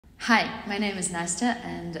Hi, my name is Nastya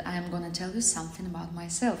and I'm going to tell you something about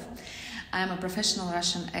myself. I'm a professional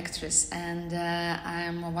Russian actress and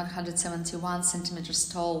I'm 171 centimeters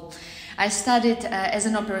tall. I studied as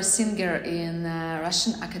an opera singer in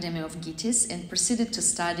Russian Academy of Gitis and proceeded to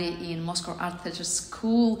study in Moscow Art Theatre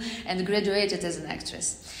School and graduated as an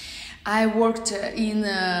actress. I worked in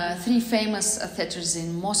three famous theaters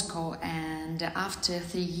in Moscow, and after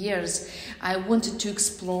 3 years I wanted to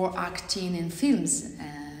explore acting in films,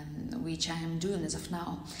 which I am doing as of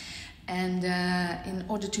now. And in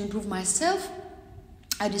order to improve myself,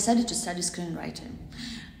 I decided to study screenwriting.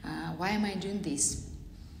 Why am I doing this?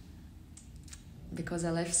 Because I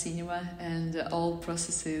love cinema and all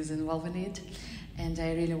processes involved in it, and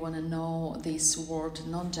I really want to know this world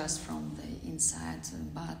not just from the inside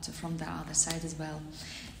but from the other side as well.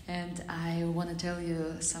 And I want to tell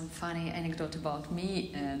you some funny anecdote about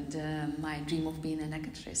me and my dream of being an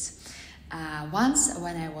actress. Once,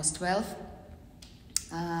 when I was 12,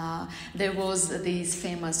 there was this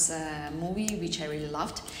famous movie which I really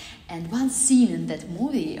loved, and one scene in that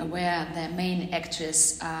movie where the main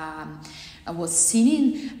actress was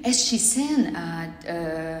singing. As she sang,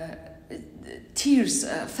 tears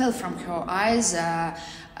fell from her eyes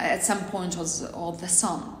at some point of the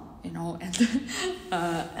song, and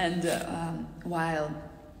while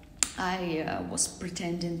I was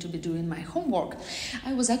pretending to be doing my homework,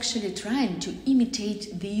 I was actually trying to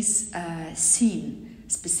imitate this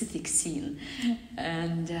specific scene,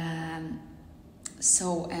 and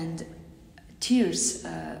tears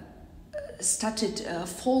started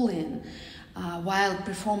falling while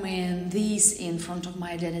performing this in front of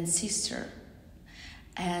my dad and sister,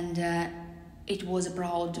 and it was a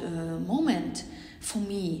proud moment for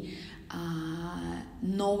me,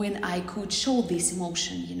 knowing I could show this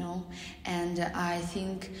emotion, and I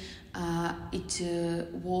think it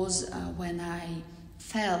was when I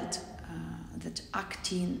felt that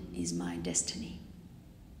acting is my destiny.